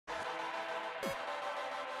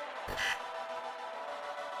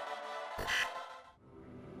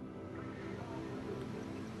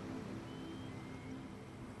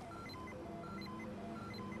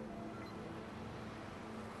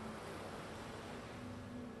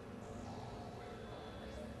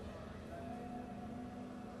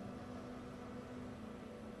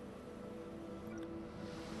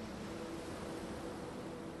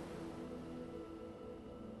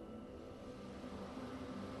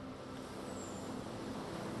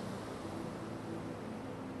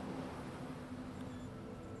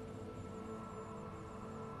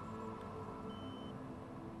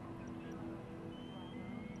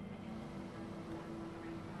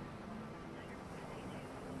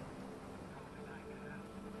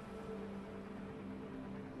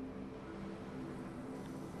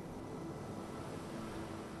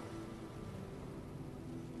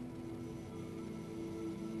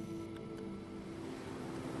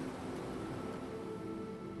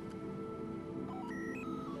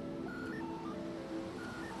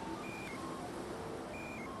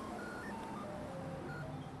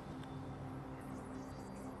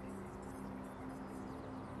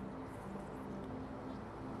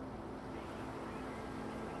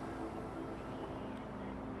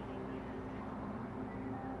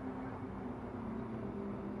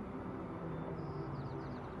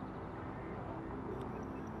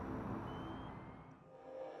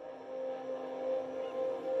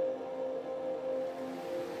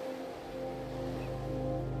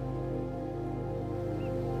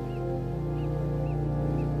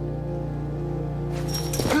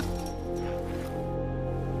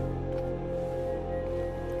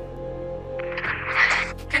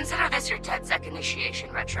Consider this your 10-sec initiation,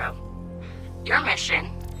 Retro. Your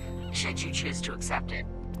mission, should you choose to accept it,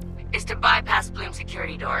 is to bypass Bloom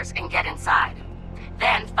security doors and get inside.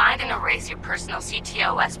 Then find and erase your personal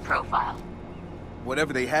CTOS profile.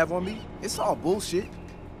 Whatever they have on me, it's all bullshit.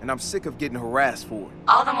 And I'm sick of getting harassed for it.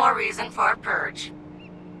 All the more reason for a purge.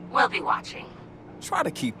 We'll be watching. Try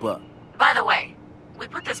to keep up. By the way, we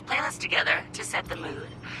put this playlist together to set the mood.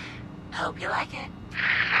 Hope you like it.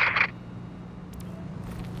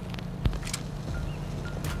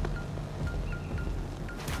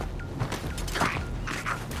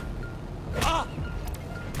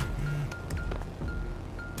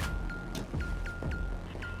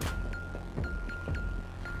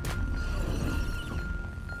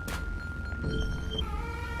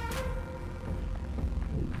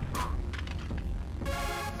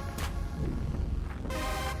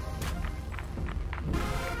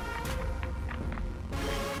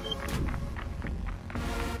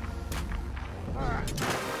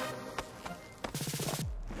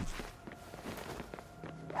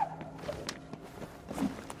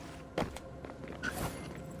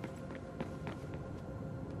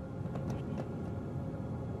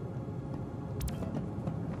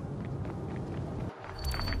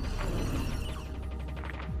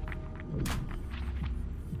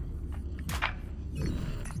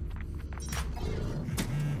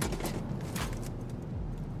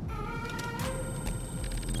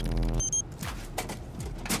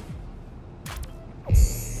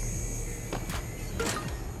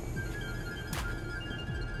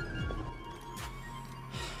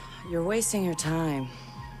 You're wasting your time.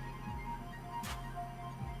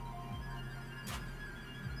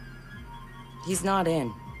 He's not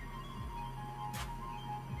in.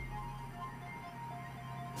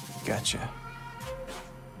 Gotcha.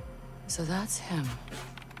 So that's him.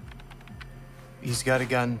 He's got a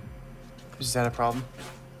gun. Is that a problem?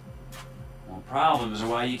 Well, problems are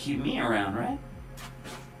why you keep me around, right?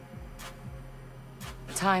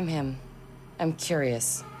 Time him. I'm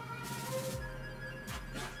curious.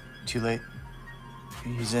 Too late.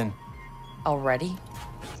 He's in. Already?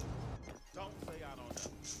 Don't say I don't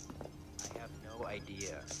know. I have no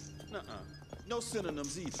idea. Nuh-uh. No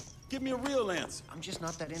synonyms either. Give me a real answer. I'm just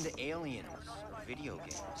not that into aliens or video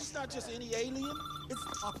games. It's not just any alien. It's...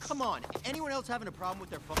 Oh, come on. Anyone else having a problem with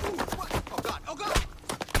their phone? Ooh, what? Oh, God. Oh, God!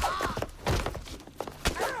 Ah!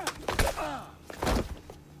 Ah!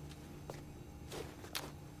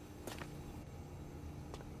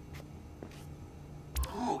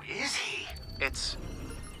 Who is he? It's...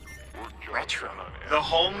 Retro. The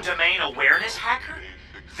home domain awareness hacker?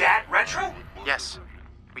 That Retro? Yes.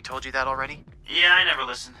 We told you that already? Yeah, I never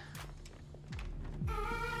listened.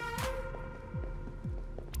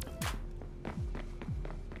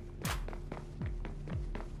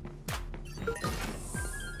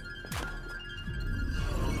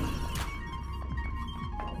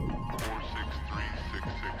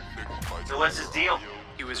 So what's his deal?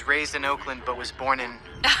 He was raised in Oakland, but was born in...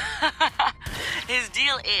 His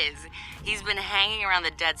deal is, He's been hanging around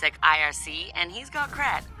the DedSec IRC, and he's got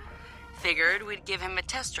cred. Figured we'd give him a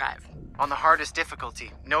test drive. On the hardest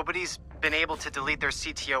difficulty. Nobody's been able to delete their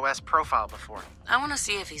CTOS profile before. I want to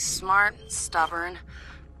see if he's smart, stubborn,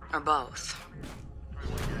 or both.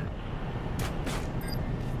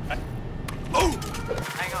 Oh!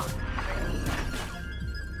 Hang on.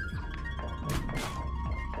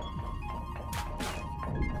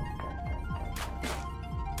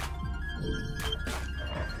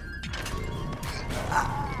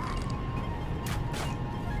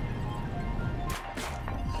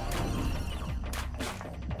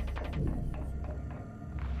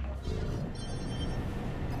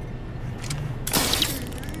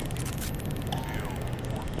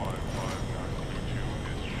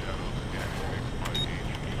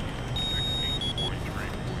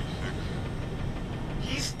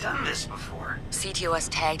 He's done this before. CTOS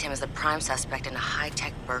tagged him as the prime suspect in a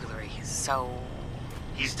high-tech burglary, so...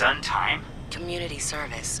 He's done time? Community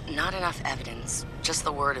service. Not enough evidence. Just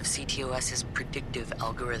the word of CTOS's predictive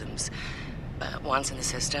algorithms. But once in the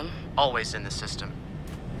system... Always in the system.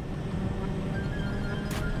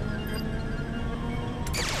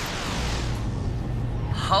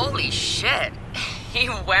 Holy shit! He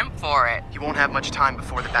went for it. You won't have much time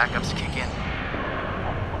before the backups kick in.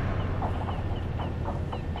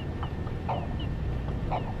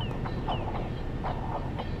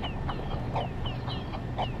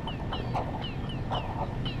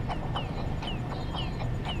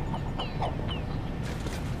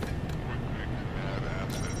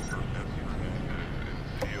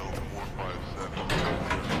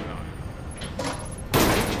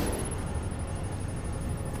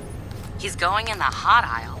 He's going in the hot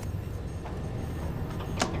aisle.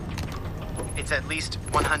 It's at least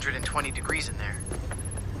 120 degrees in there.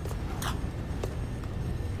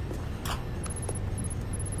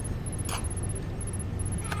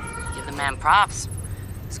 Give the man props.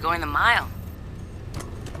 He's going the mile.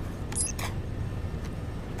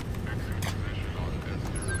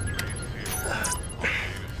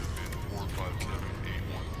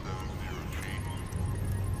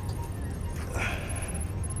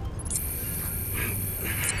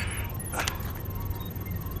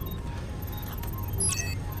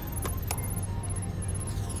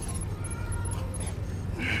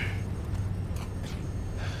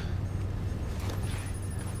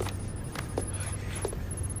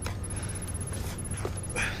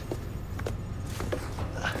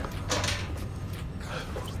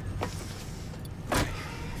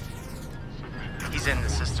 He's in the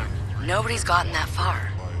system. Nobody's gotten that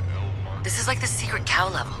far. This is like the secret cow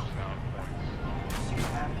level.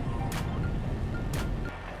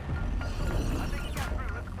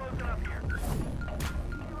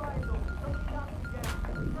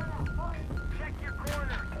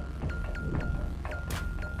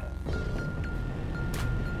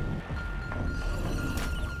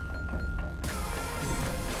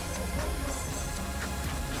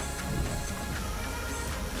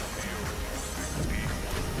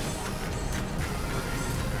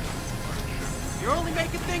 You're only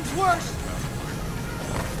making things worse!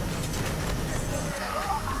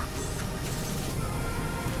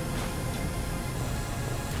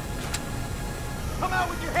 Come out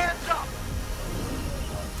with your hands up!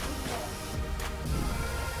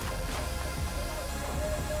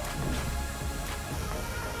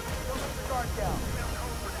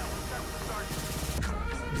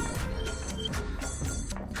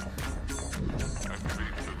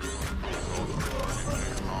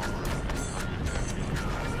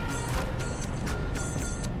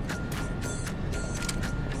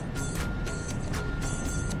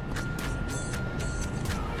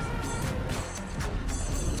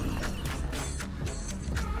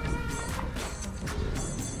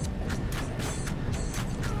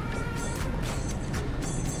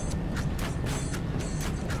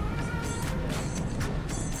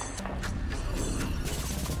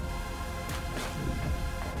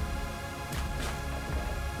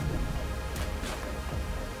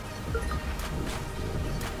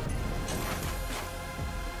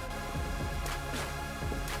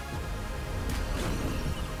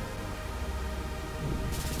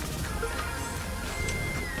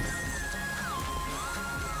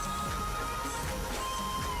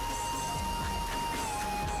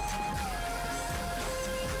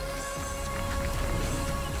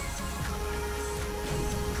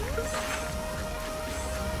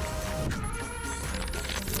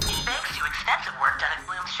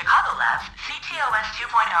 Chicago labs, CTOS 2.0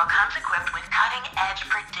 comes equipped with cutting-edge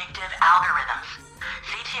predictive algorithms.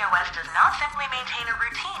 CTOS does not simply maintain a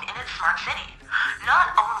routine in its smart city.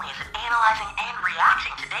 Not only is it analyzing and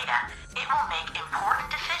reacting to data, It will make important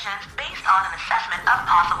decisions based on an assessment of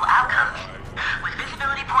possible outcomes. With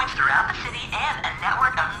visibility points throughout the city and a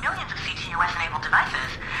network of millions of CTOS-enabled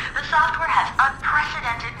devices, the software has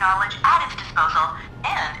unprecedented knowledge at its disposal,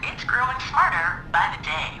 and it's growing smarter by the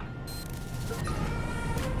day.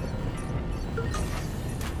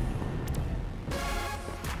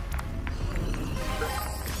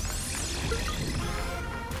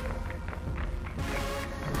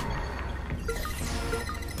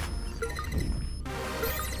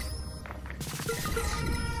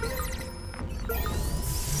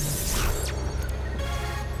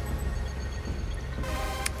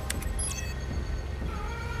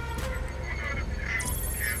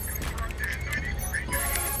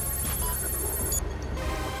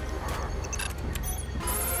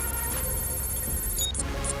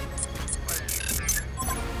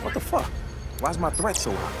 What the fuck? Why's my threat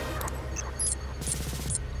so high?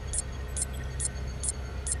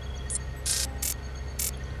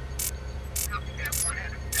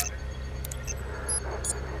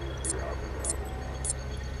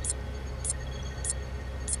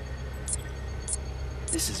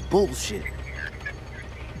 This is bullshit.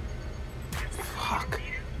 Fuck.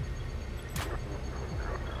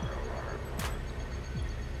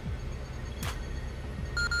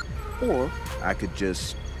 Or I could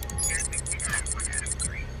just...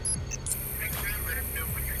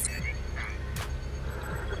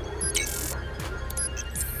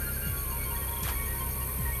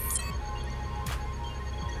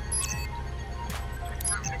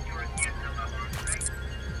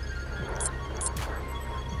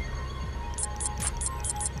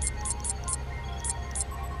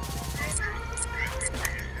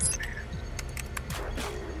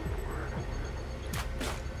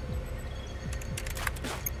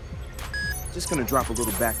 Just gonna drop a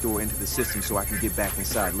little backdoor into the system so I can get back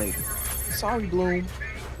inside later. Sorry, Bloom.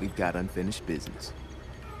 We've got unfinished business.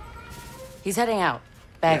 He's heading out.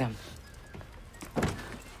 Bag him.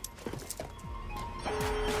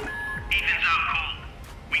 Ethan's out cold.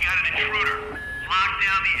 We got an intruder. Lock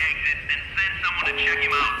down the exit, then send someone to check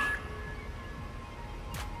him out.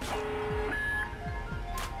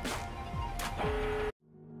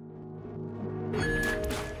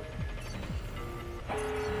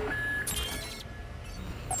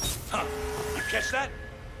 Huh. You catch that?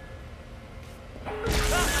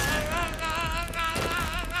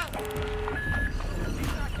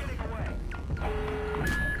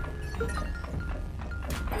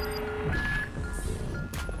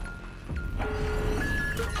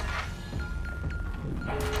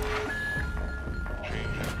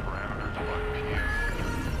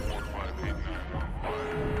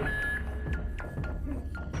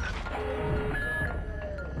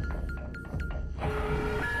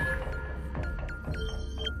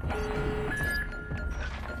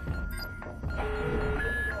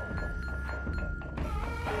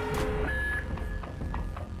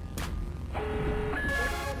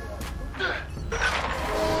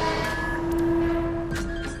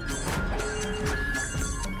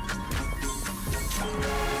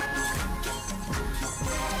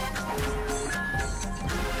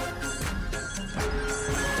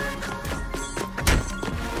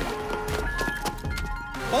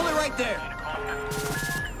 Hold it right there.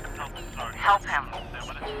 Help him.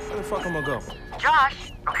 Where the fuck am I go?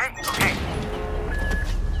 Josh! Okay, okay.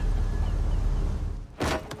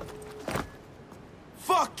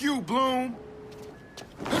 Fuck you, Bloom!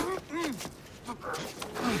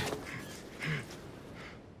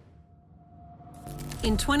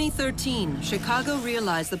 In 2013, Chicago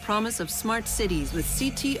realized the promise of smart cities with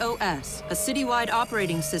CTOS, a citywide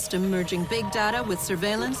operating system merging big data with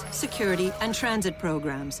surveillance, security, and transit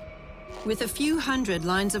programs. With a few hundred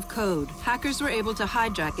lines of code, hackers were able to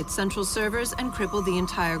hijack its central servers and cripple the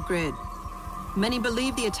entire grid. Many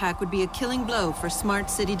believed the attack would be a killing blow for smart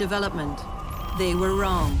city development. They were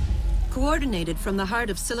wrong. Coordinated from the heart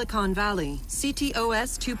of Silicon Valley,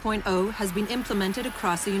 CTOS 2.0 has been implemented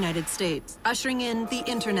across the United States, ushering in the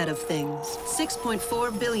Internet of Things.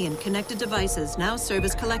 6.4 billion connected devices now serve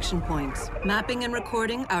as collection points, mapping and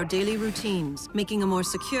recording our daily routines, making a more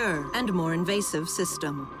secure and more invasive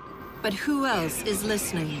system. But who else is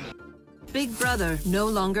listening? Big Brother no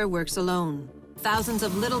longer works alone. Thousands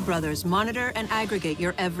of little brothers monitor and aggregate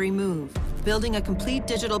your every move, building a complete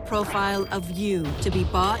digital profile of you to be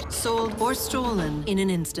bought, sold, or stolen in an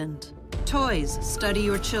instant. Toys study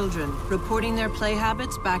your children, reporting their play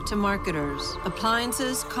habits back to marketers.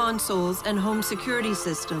 Appliances, consoles, and home security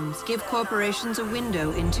systems give corporations a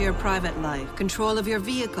window into your private life. Control of your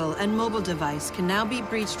vehicle and mobile device can now be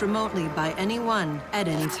breached remotely by anyone at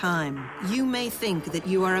any time. You may think that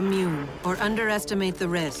you are immune or underestimate the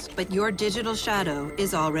risk, but your digital shadow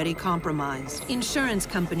is already compromised. Insurance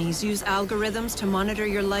companies use algorithms to monitor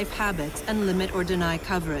your life habits and limit or deny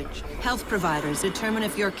coverage. Health providers determine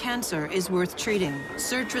if your cancer is worth treating.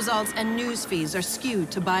 Search results and news feeds are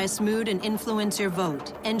skewed to bias mood and influence your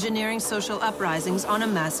vote, engineering social uprisings on a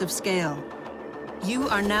massive scale. You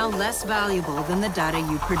are now less valuable than the data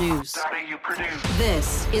you produce.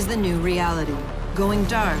 This is the new reality. Going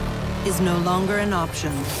dark is no longer an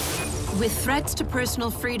option. With threats to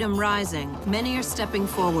personal freedom rising, many are stepping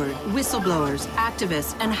forward. Whistleblowers,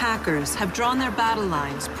 activists, and hackers have drawn their battle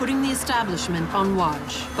lines, putting the establishment on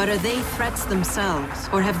watch. But are they threats themselves,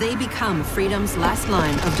 or have they become freedom's last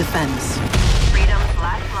line of defense? Freedom's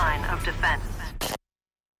last line of defense.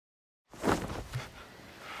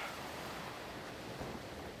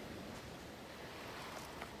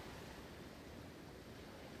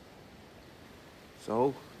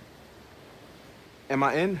 So, am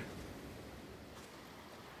I in?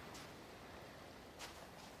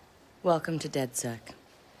 Welcome to DedSec.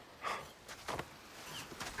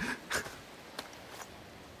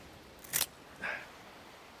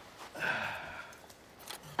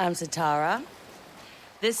 I'm Satara.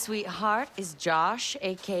 This sweetheart is Josh,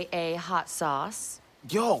 aka Hot Sauce.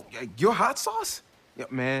 Yo, you're Hot Sauce? Yeah,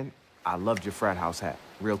 man, I loved your frat house hat.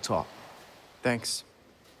 Real talk. Thanks.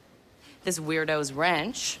 This weirdo's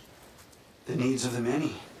Wrench. The needs of the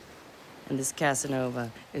many. And this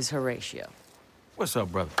Casanova is Horatio. What's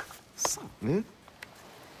up, brother? What's up, man?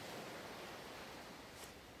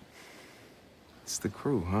 It's the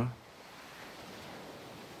crew, huh?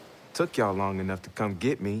 Took y'all long enough to come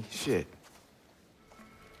get me. Shit.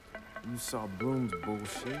 You saw Bloom's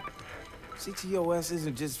bullshit. CTOS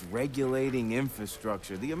isn't just regulating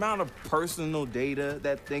infrastructure. The amount of personal data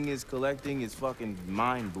that thing is collecting is fucking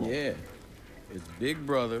mind-blowing. Yeah. It's Big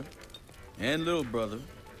Brother and Little Brother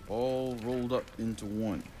all rolled up into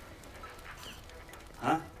one.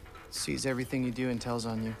 Huh? Sees everything you do and tells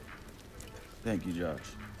on you. Thank you, Josh.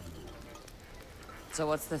 So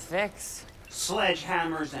what's the fix?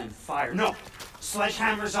 Sledgehammers and fire. No,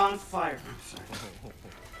 sledgehammers on fire.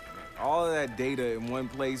 All of that data in one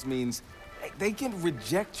place means they can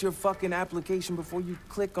reject your fucking application before you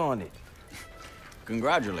click on it.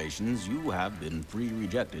 Congratulations, you have been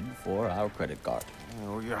pre-rejected for our credit card.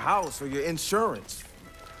 Or your house, or your insurance.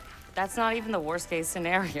 That's not even the worst case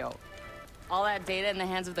scenario. All that data in the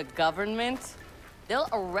hands of the government, they'll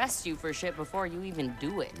arrest you for shit before you even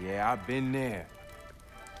do it. Yeah, I've been there.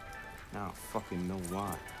 Now I fucking know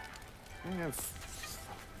why. Man,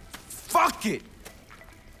 fuck it!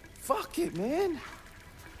 Fuck it, man.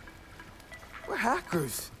 We're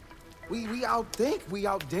hackers. We outthink, we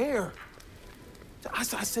out dare. I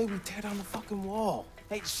say we tear down the fucking wall.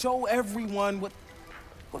 Hey, show everyone what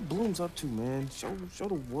Bloom's up to, man. Show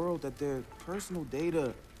the world that their personal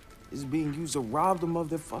data is being used to rob them of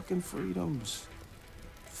their fucking freedoms.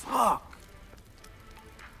 Fuck.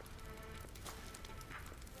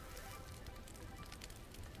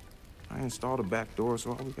 I installed a back door,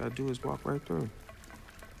 so all we gotta do is walk right through.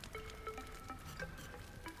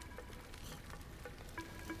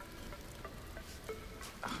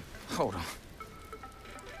 Hold on.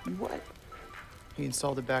 What? He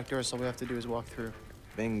installed the back door, so all we have to do is walk through.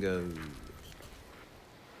 Bingo.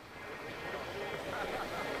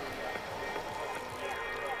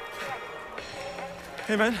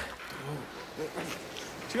 Hey, man. Do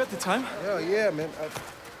you got the time? Yeah, man.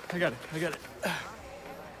 I got it.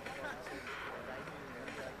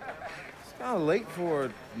 It's kind of late for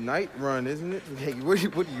a night run, isn't it? Hey, what are you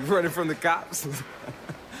running from the cops?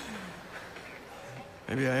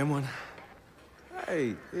 Maybe I am one.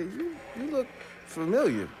 Hey, you look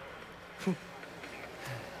familiar.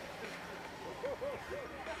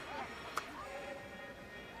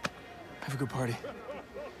 Have a good party.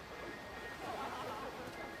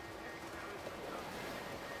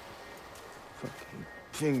 Fucking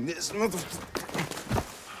ping this motherfucker.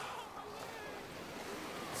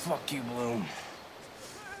 Fuck you, Bloom.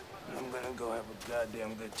 I'm gonna go have a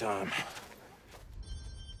goddamn good time.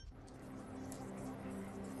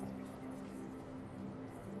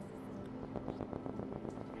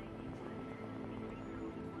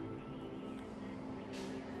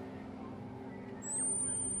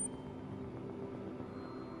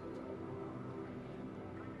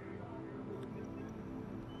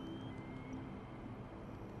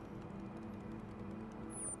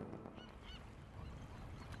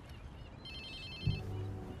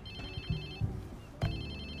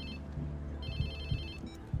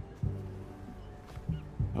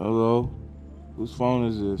 Hello? Whose phone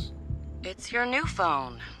is this? It's your new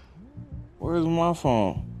phone. Where's my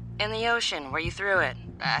phone? In the ocean, where you threw it,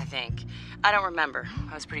 I think. I don't remember.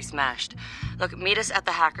 I was pretty smashed. Look, meet us at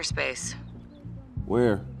the hackerspace.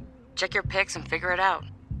 Where? Check your pics and figure it out.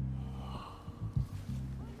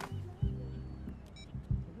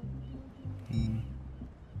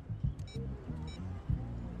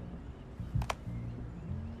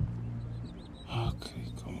 Okay,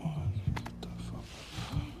 come on. Get the fuck.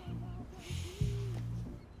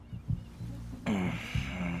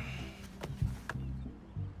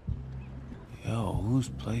 Yo, whose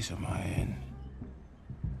place am I in?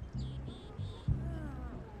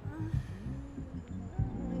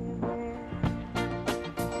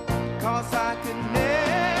 Cause I could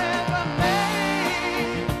never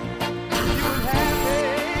make you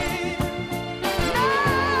happy. No,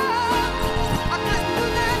 I couldn't do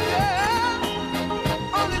that, girl.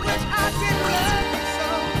 Only wish I did love you so.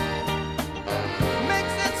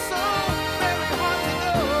 Makes it so very hard to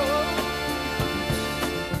go.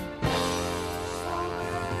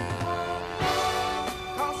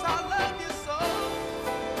 Cause I love you so.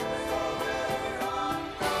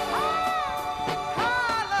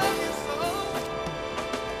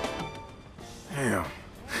 Damn.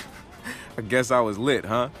 I guess I was lit,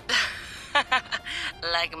 huh?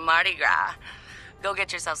 Like Mardi Gras. Go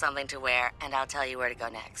get yourself something to wear, and I'll tell you where to go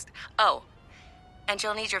next. Oh, and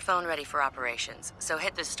you'll need your phone ready for operations, so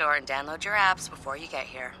hit the store and download your apps before you get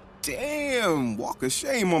here. Damn, walk of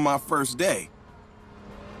shame on my first day.